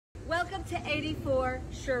Welcome to 84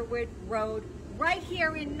 Sherwood Road, right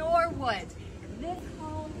here in Norwood. This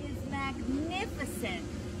home is magnificent.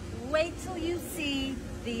 Wait till you see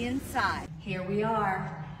the inside. Here we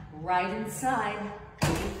are, right inside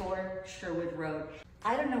 84 Sherwood Road.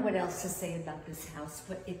 I don't know what else to say about this house,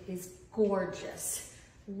 but it is gorgeous.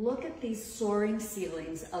 Look at these soaring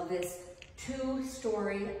ceilings of this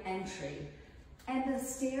two-story entry. And the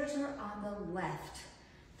stairs are on the left.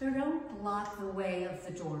 They don't block the way of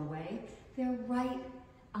the doorway. They're right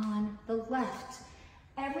on the left.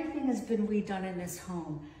 Everything has been redone in this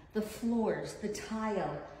home. The floors, the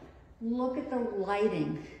tile. Look at the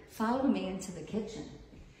lighting. Follow me into the kitchen.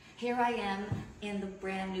 Here I am in the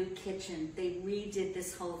brand new kitchen. They redid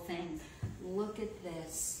this whole thing. Look at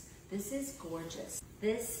this. This is gorgeous.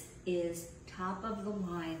 This is top of the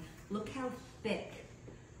line. Look how thick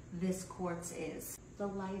this quartz is. The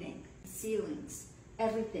lighting, ceilings,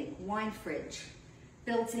 everything, wine fridge,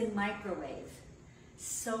 built-in microwave,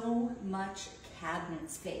 so much cabinet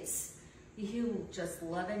space. You just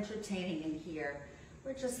love entertaining in here.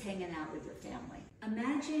 We're just hanging out with your family.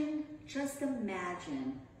 Just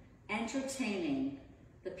imagine entertaining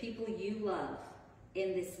the people you love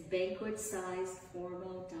in this banquet-sized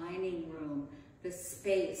formal dining room, the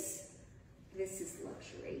space. This is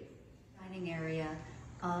luxury. Dining area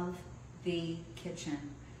of the kitchen,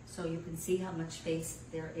 so you can see how much space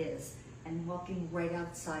there is, and walking right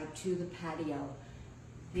outside to the patio.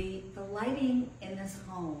 The lighting in this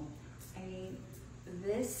home, I mean,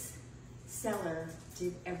 this seller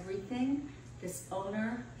did everything. This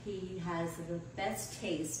owner, he has the best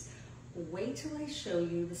taste. Wait till I show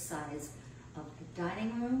you the size of the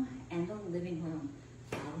dining room and the living room.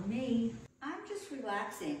 Follow me. I'm just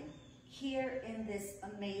relaxing here in this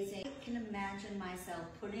amazing, I can imagine myself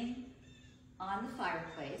putting on the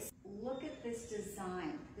fireplace. Look at this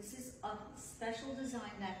design. This is a special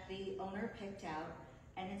design that the owner picked out,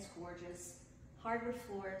 and it's gorgeous. Hardwood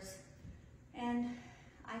floors, and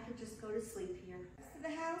I could just go to sleep here. Rest of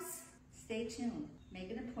the house, stay tuned.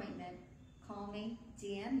 Make an appointment, call me,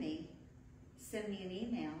 DM me, send me an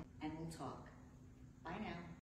email, and we'll talk. Bye now.